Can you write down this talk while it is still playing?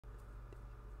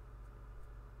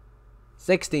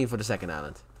16 for the second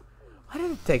island. Why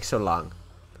did it take so long?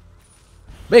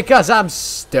 Because I'm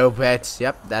stupid.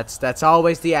 Yep, that's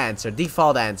always the answer.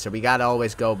 Default answer. We gotta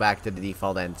always go back to the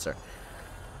default answer.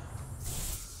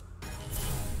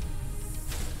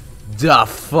 The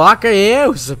fuck are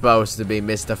you supposed to be,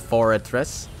 Mr.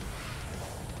 Fortress?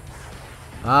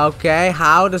 Okay,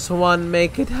 how does one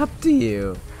make it up to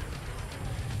you?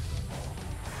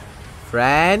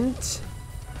 Friend?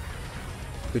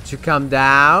 Could you come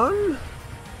down?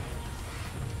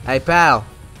 Hey, pal.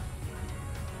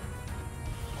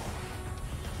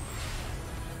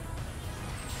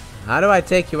 How do I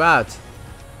take you out?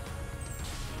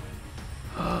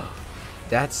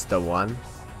 That's the one.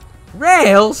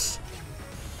 Rails?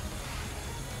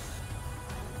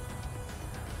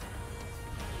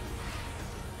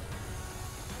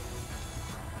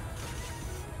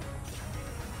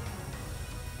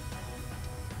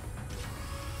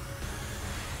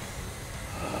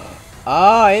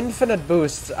 Oh, infinite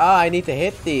boosts. Ah, I need to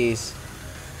hit these.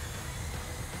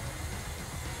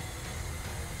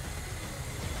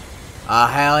 Ah,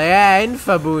 hell yeah,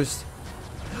 info boost.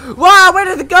 Wow, where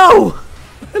did it go?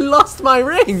 I lost my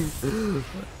ring.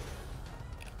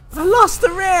 I lost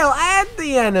the rail and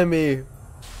the enemy.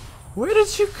 Where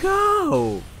did you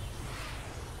go?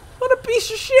 What a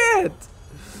piece of shit.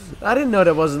 I didn't know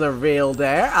there wasn't a rail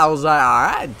there. I was like,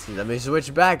 alright, let me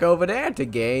switch back over there to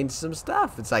gain some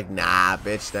stuff. It's like, nah,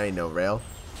 bitch, there ain't no rail.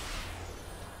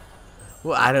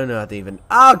 Well, I don't know how to even...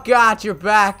 Oh, God, you're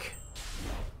back.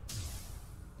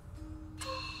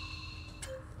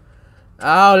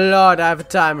 Oh, Lord, I have a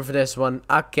timer for this one.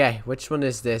 Okay, which one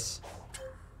is this?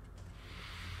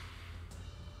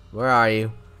 Where are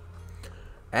you?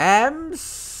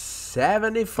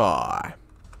 M74.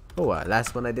 Oh,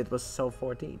 last one I did was So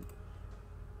 14.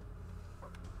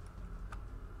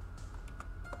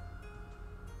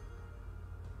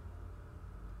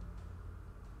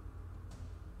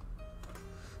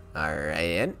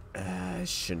 Alright,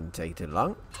 shouldn't take too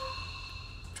long.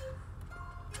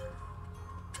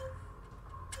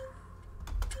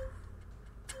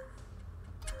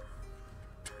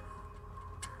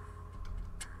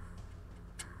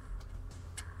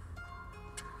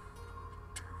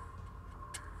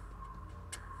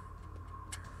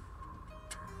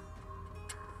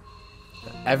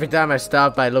 Every time I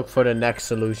stop, I look for the next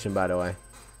solution, by the way.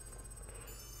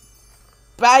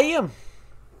 Bam!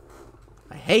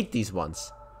 I hate these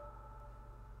ones.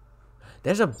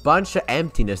 There's a bunch of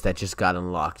emptiness that just got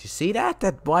unlocked. You see that?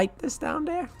 That whiteness down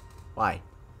there? Why?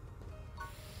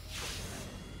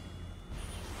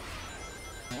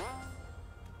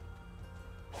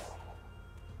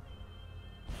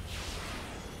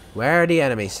 Where are the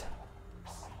enemies?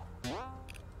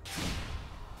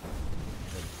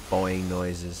 Boing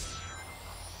noises.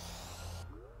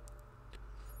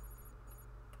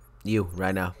 You,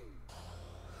 right now.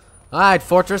 Alright,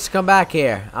 Fortress, come back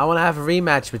here. I want to have a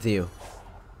rematch with you.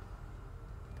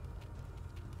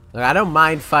 Look, I don't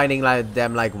mind fighting like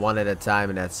them like one at a time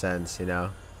in that sense, you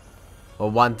know?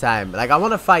 Or one time. Like, I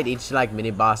want to fight each like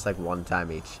mini boss like one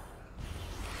time each.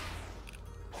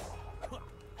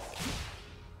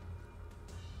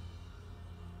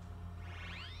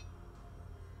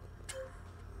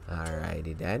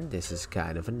 Alrighty then, this is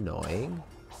kind of annoying.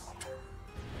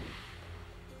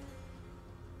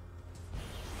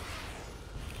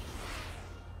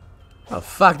 What the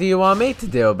fuck do you want me to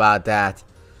do about that?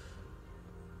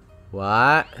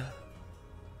 What?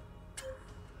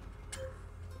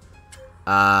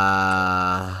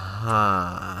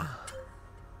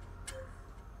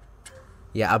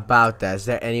 Yeah, about that. Is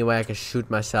there any way I can shoot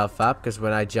myself up? Because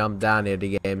when I jump down here,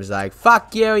 the game is like,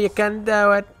 fuck you, you can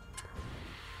do it.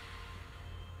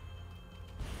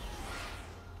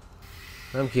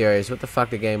 I'm curious what the fuck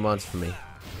the game wants from me.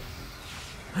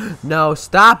 No,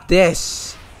 stop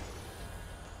this!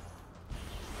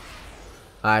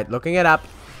 Alright, looking it up.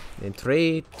 In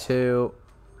 3, 2,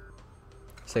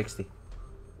 60.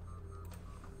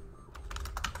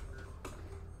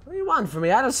 What do you want from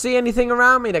me? I don't see anything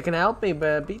around me that can help me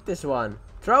but beat this one.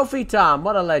 Trophy Tom,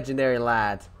 what a legendary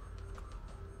lad.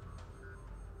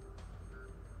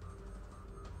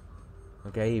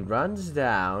 Okay, he runs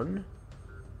down.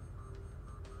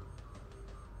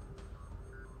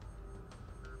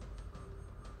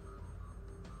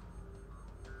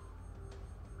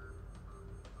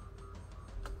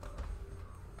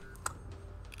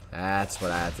 That's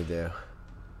what I have to do.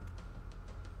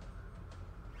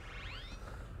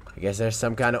 I guess there's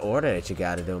some kind of order that you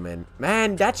gotta do, man.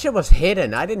 Man, that shit was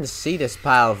hidden. I didn't see this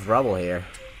pile of rubble here.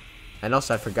 And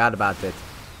also, I forgot about it.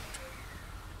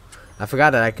 I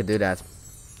forgot that I could do that.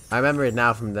 I remember it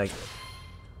now from like...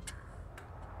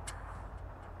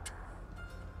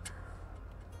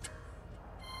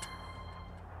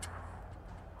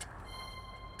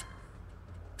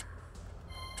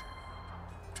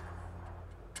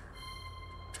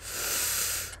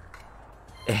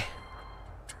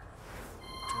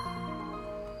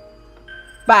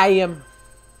 Bam!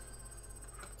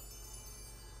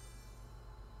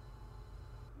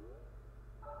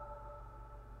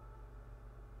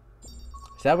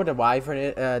 Is that what the wyvern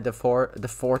is, the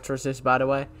fortress is, by the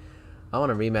way? I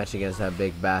want a rematch against that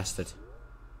big bastard.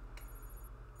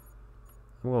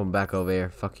 I'm going back over here.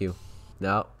 Fuck you.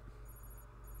 No.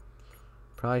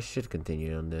 Probably should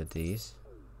continue on these.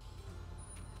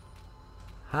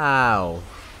 How?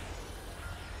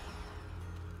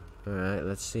 Alright,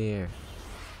 let's see here.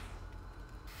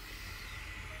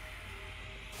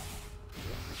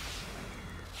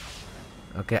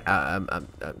 Okay,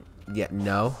 yeah,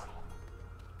 no.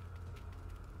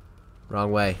 Wrong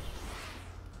way.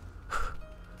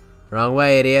 Wrong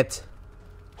way, idiot.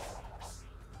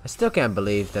 I still can't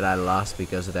believe that I lost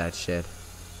because of that shit.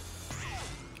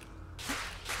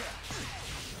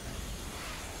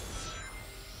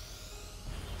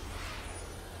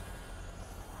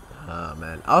 Oh,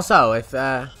 man. Also, if,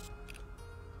 I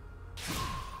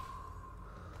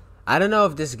don't know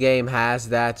if this game has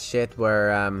that shit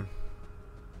where,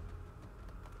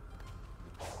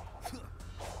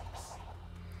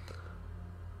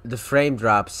 the frame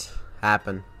drops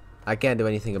happen. I can't do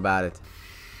anything about it.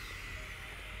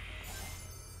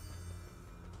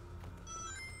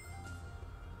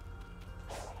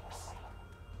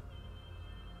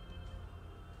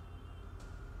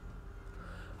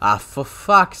 Ah, for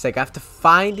fuck's sake, I have to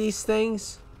find these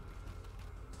things?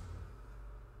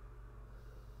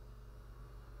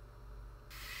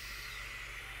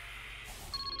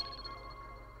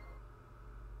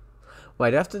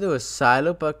 Wait, do I have to do a side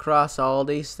loop across all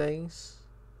these things?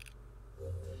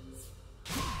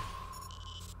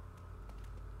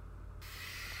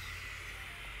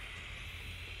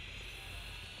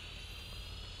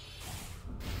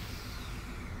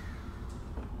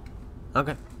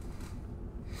 Okay.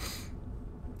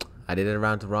 I did it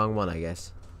around the wrong one, I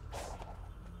guess.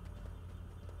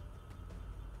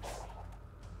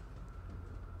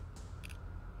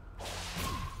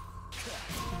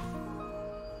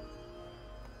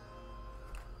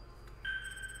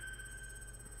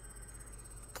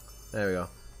 There we go.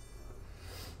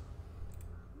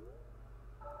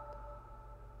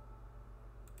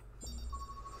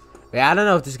 Yeah, I don't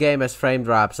know if this game has frame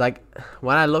drops. Like,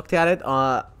 when I looked at it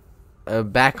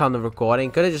back on the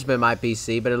recording, could have just been my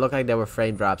PC, but it looked like there were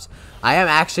frame drops. I am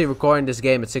actually recording this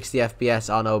game at 60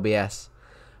 FPS on OBS.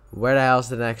 Where the hell's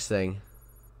the next thing?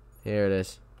 Here it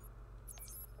is.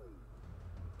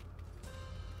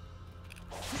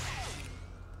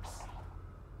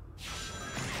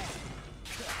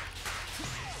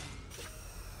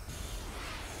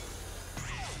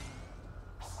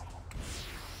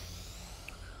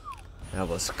 That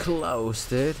was close,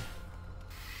 dude.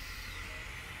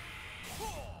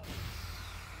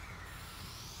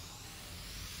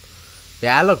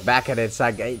 Yeah, I look back at it, it's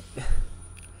like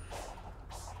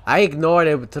I ignored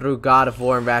it through God of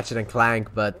War and Ratchet and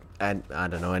Clank, but I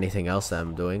don't know anything else that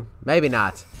I'm doing. Maybe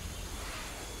not.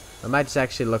 I might just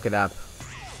actually look it up.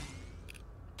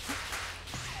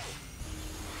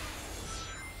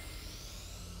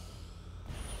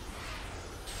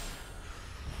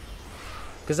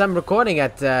 Because I'm recording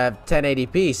at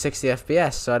 1080p, 60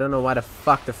 FPS, so I don't know why the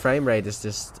fuck the frame rate is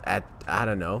just at, I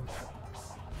don't know.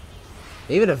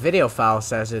 Even the video file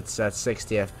says it's at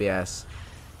 60 FPS.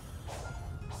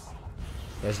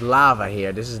 There's lava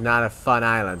here. This is not a fun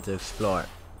island to explore.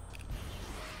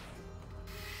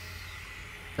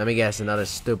 Let me guess, another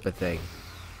stupid thing.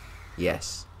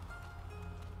 Yes.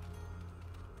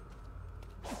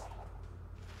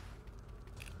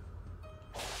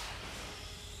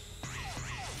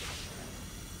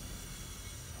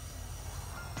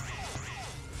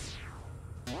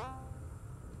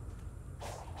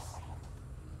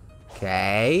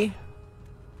 Okay.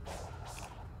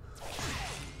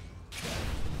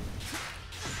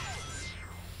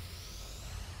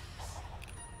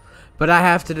 But I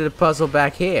have to do the puzzle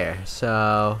back here,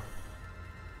 so...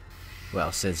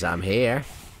 Well, since I'm here...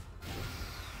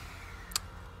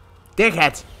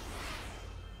 Dickhead!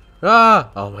 Ah!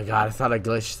 Oh my god, I thought I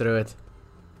glitched through it.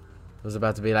 I was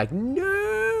about to be like,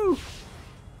 no!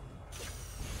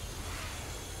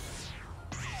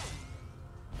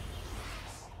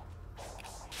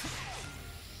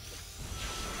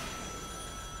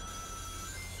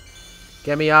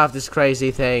 Get me off this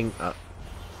crazy thing. Oh.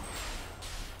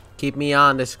 Keep me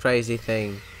on this crazy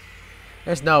thing.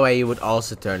 There's no way you would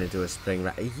also turn into a spring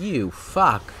rat. You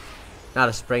fuck. Not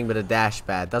a spring, but a dash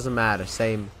pad. Doesn't matter.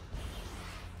 Same.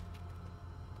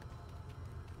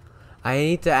 I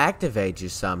need to activate you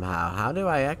somehow. How do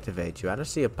I activate you? I don't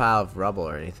see a pile of rubble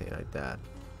or anything like that.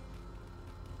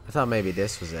 I thought maybe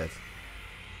this was it.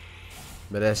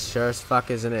 But that sure as fuck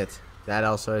isn't it. That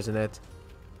also isn't it.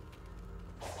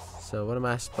 So what am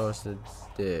I supposed to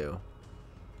do?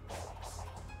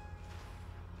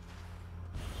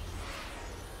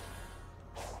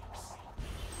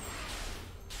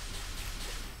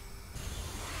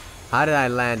 How did I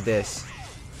land this?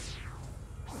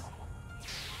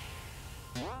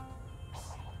 Let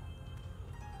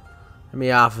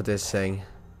me off with this thing.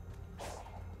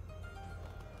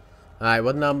 Alright,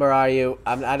 what number are you?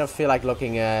 I don't feel like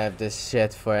looking at this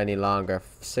shit for any longer.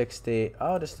 60.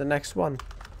 Oh, this is the next one.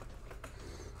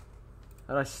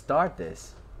 How do I start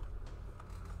this?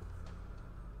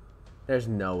 There's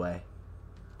no way.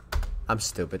 I'm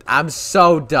stupid. I'm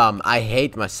so dumb. I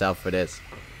hate myself for this.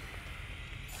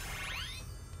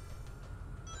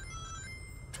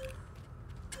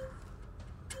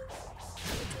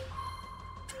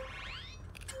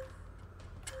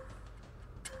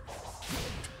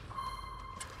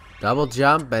 Double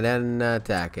jump and then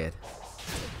attack it.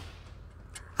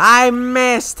 I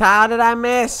missed! How did I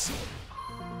miss?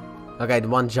 Okay, the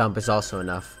one jump is also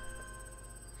enough.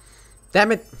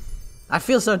 Damn it! I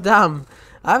feel so dumb.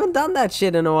 I haven't done that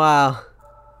shit in a while.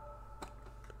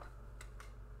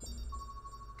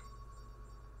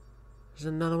 There's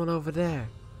another one over there.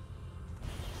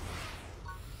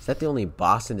 Is that the only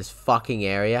boss in this fucking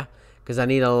area? Because I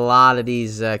need a lot of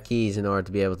these keys in order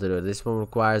to be able to do it. This one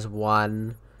requires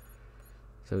one.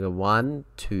 So we got 1,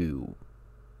 2,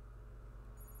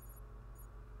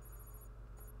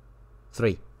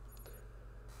 3.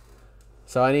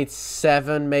 So I need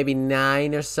 7, maybe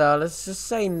 9 or so. Let's just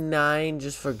say 9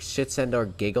 just for shits and or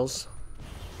giggles.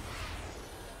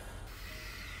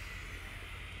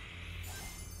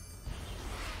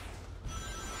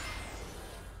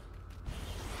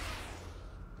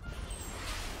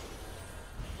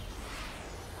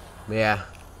 Yeah.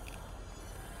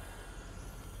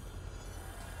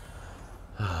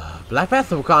 Black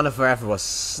Panther Wakanda Forever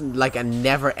was like a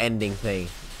never-ending thing.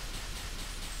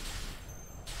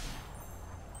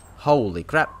 Holy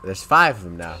crap, there's 5 of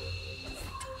them now.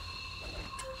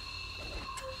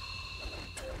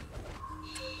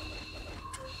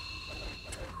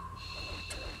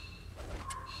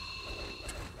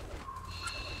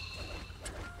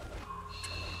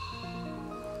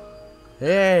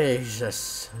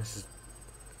 Jesus.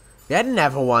 That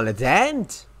never wanted to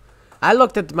end. I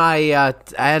looked at my,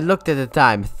 I looked at the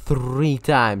time 3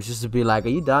 times just to be like, are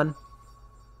you done?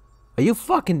 Are you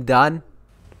fucking done?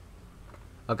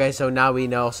 Okay, so now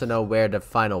we also know where the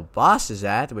final boss is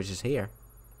at, which is here.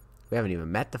 We haven't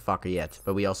even met the fucker yet,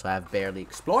 but we also have barely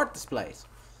explored this place.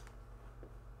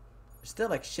 There's still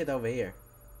like shit over here.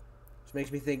 Which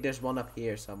makes me think there's one up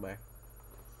here somewhere.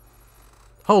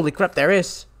 Holy crap, there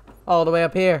is! All the way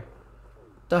up here.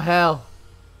 The hell?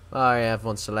 Oh yeah, I have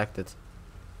one selected.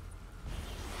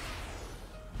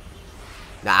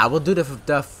 Nah, we'll do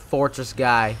the fortress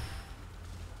guy.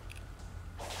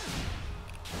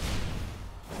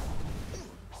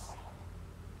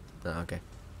 Oh, okay.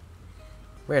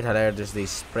 Weird how there's these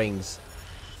springs.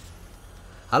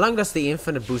 How long does the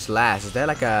infinite boost last? Is there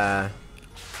like a...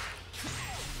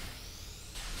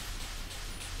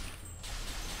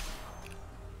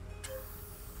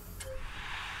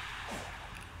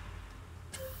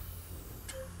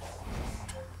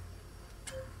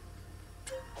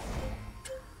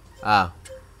 Oh.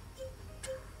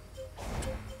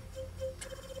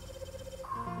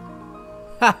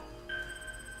 Ha!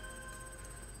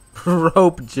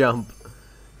 Rope jump.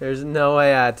 There's no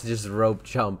way I had to just rope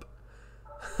jump.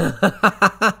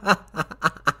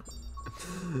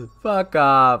 Fuck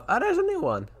off. Oh, there's a new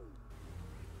one.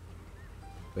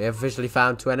 We have officially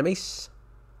found 2 enemies.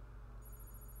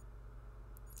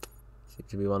 Seems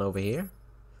to be one over here.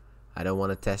 I don't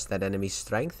want to test that enemy's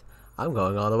strength. I'm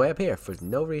going all the way up here for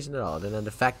no reason at all, other than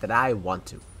the fact that I want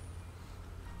to.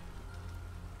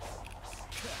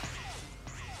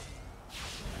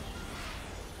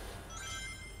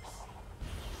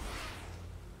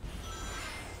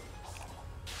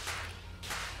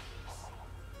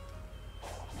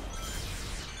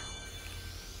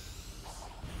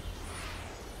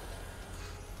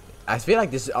 I feel like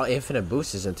this is infinite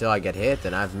boosts until I get hit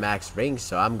and I have max rings,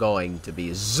 so I'm going to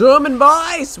be zooming,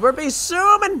 boys! We're be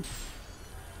zooming!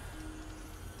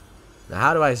 Now,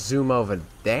 how do I zoom over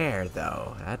there,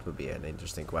 though? That would be an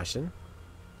interesting question.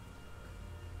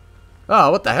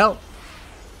 Oh, what the hell?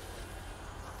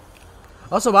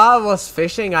 Also, while I was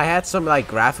fishing, I had some, like,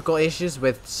 graphical issues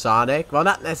with Sonic. Well,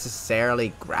 not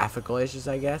necessarily graphical issues,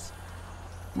 I guess.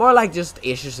 More like just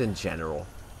issues in general.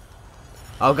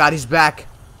 Oh, God, he's back.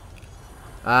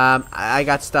 I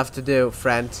got stuff to do,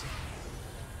 friend.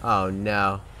 Oh,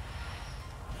 no.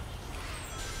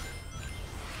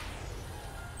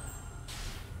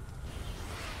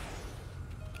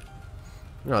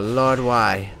 Oh Lord,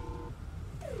 why?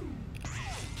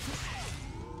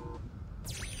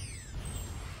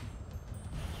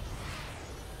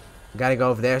 Gotta go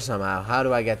over there somehow. How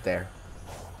do I get there?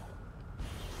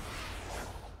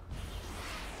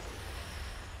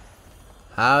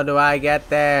 How do I get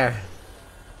there?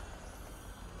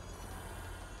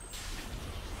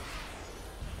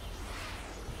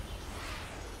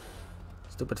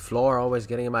 Stupid floor always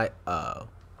getting in my... Oh.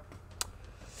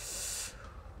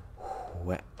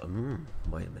 Wait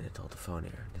a minute, hold the phone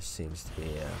here. This seems to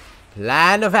be a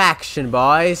plan of action,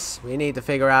 boys. We need to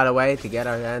figure out a way to get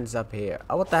our hands up here.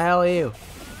 Oh, what the hell are you?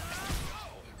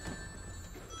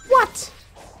 What?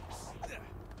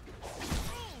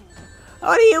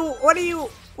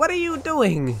 What are you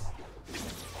doing?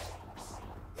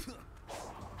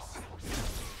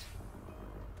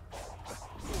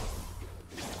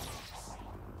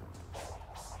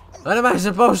 What am I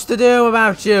supposed to do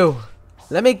about you?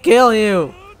 Let me kill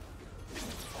you.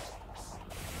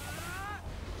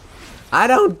 I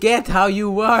don't get how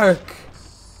you work.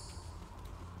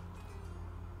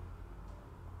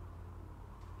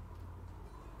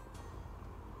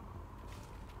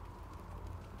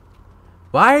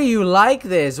 Why are you like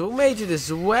this? Who made you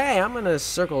this way? I'm gonna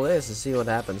circle this and see what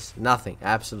happens. Nothing.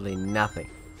 Absolutely nothing.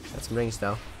 Got some rings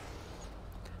though.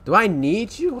 Do I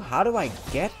need you? How do I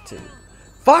get to?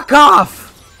 Fuck off!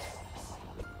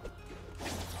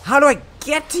 How do I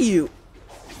get to you?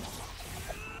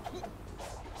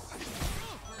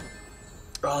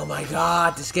 Oh my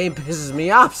god, this game pisses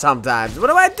me off sometimes. What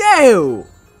do I do?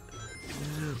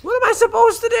 What am I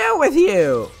supposed to do with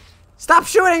you? Stop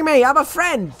shooting me! I'm a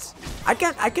friend! I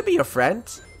can be your friend.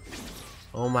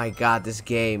 Oh my god, this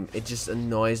game, it just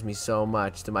annoys me so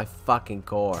much to my fucking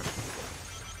core.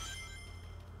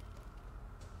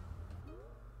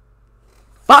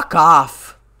 Fuck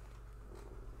off!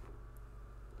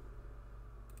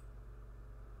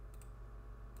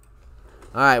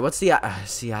 All right, what's the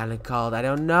island called? I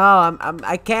don't know.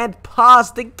 I can't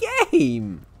pause the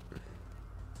game.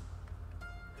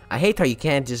 I hate how you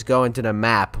can't just go into the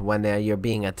map when you're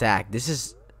being attacked. This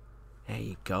is... There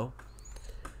you go.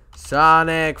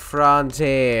 Sonic Frontiers.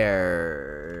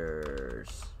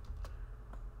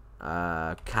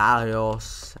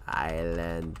 Kalos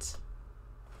Island.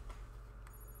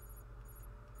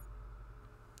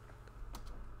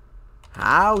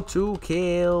 How to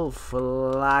kill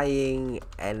flying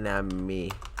enemy.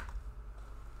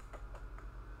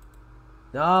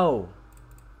 No.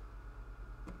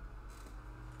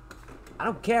 I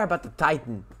don't care about the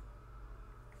Titan.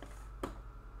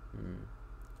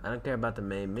 I don't care about the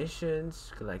main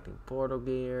missions. Collecting portal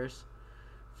gears.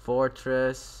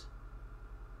 Fortress.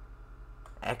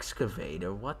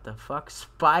 Excavator. What the fuck?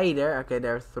 Spider. Okay,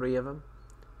 there are 3 of them.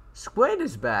 Squid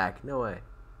is back. No way.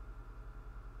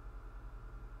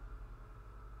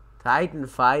 Titan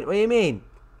fight? What do you mean?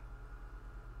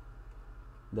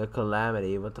 The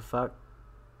Calamity. What the fuck?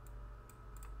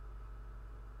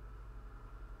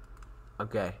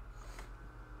 Okay.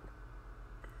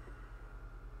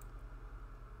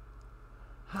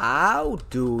 How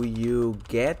do you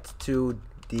get to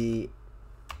the...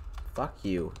 Fuck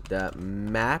you. The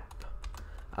map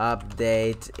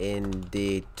update in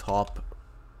the top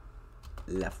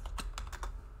left?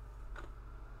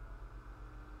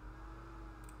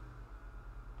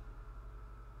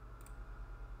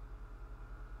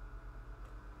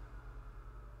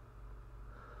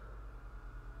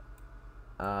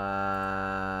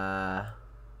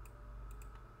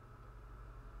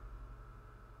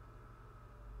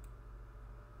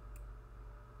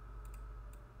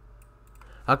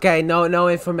 Okay, no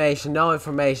information, no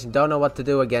information. Don't know what to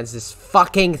do against this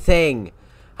fucking thing.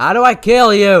 How do I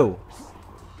kill you?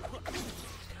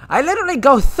 I literally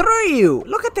go through you.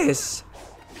 Look at this.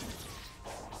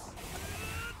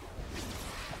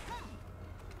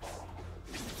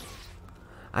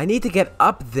 I need to get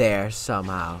up there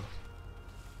somehow.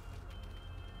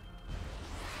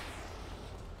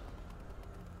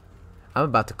 I'm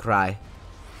about to cry.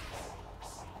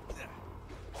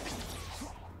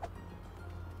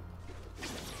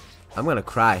 I'm gonna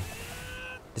cry.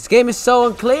 This game is so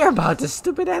unclear about this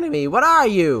stupid enemy. What are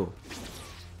you?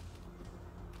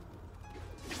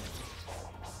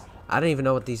 I don't even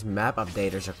know what these map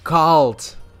updaters are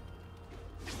called.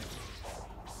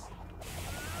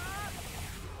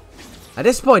 At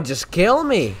this point, just kill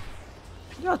me.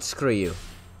 God, screw you.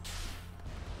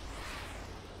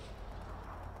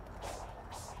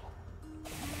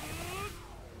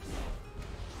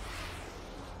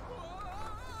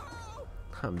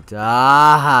 I'm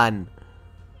done.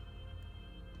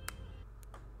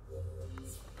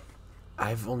 I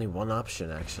have only one option,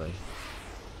 actually.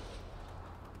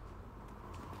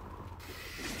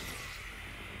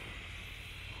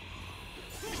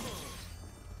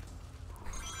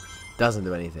 Doesn't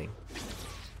do anything.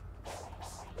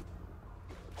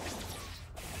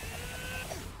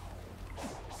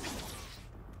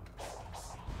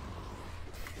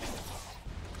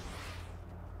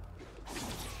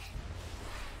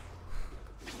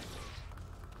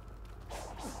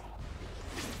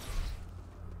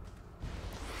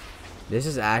 This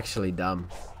is actually dumb.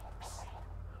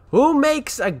 Who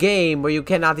makes a game where you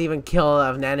cannot even kill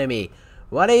an enemy?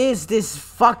 What is this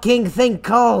fucking thing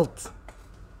called?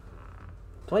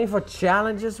 24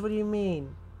 challenges? What do you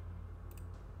mean?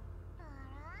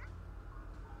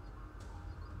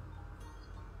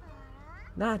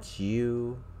 Not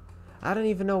you. I don't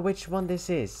even know which one this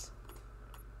is.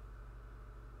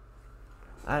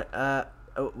 Wait.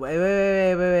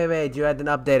 You had an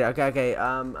update. Okay.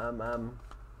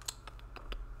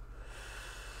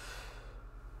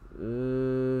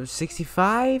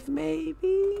 65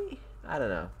 maybe? I don't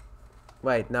know.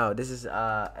 Wait, no, this is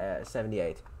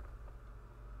 78.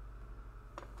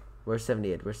 Where's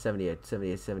 78? Where's 78?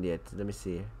 78. Let me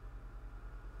see.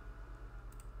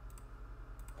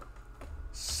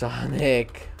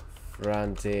 Sonic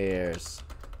Frontiers.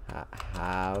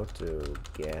 How to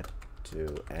get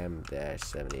to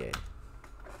M-78.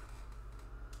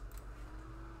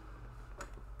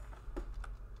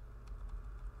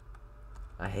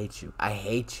 I hate you. I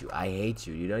hate you. I hate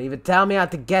you. You don't even tell me how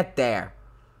to get there.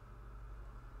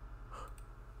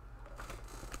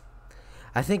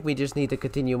 I think we just need to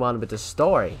continue on with the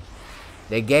story.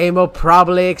 The game will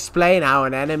probably explain how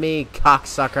an enemy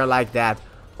cocksucker like that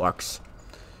works.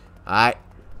 Alright.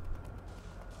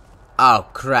 Oh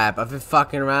crap, I've been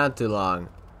fucking around too long.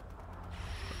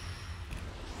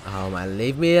 Oh man,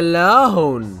 leave me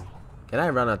alone. Can I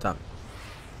run on top?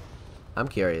 I'm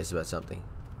curious about something.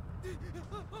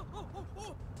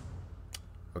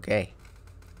 Okay.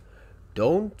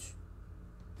 Don't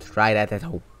try that at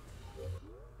home.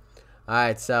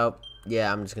 Alright, so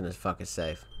yeah, I'm just gonna fucking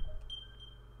save.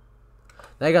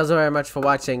 Thank you guys very much for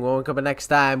watching. When we come back next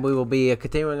time, we will be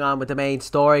continuing on with the main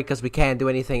story because we can't do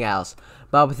anything else.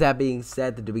 But with that being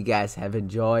said, do you guys have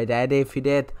enjoyed? And if you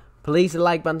did, please hit the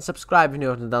like button, subscribe if you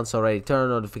haven't done so already, turn on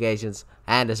notifications,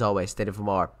 and as always, stay tuned for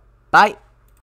more. Bye!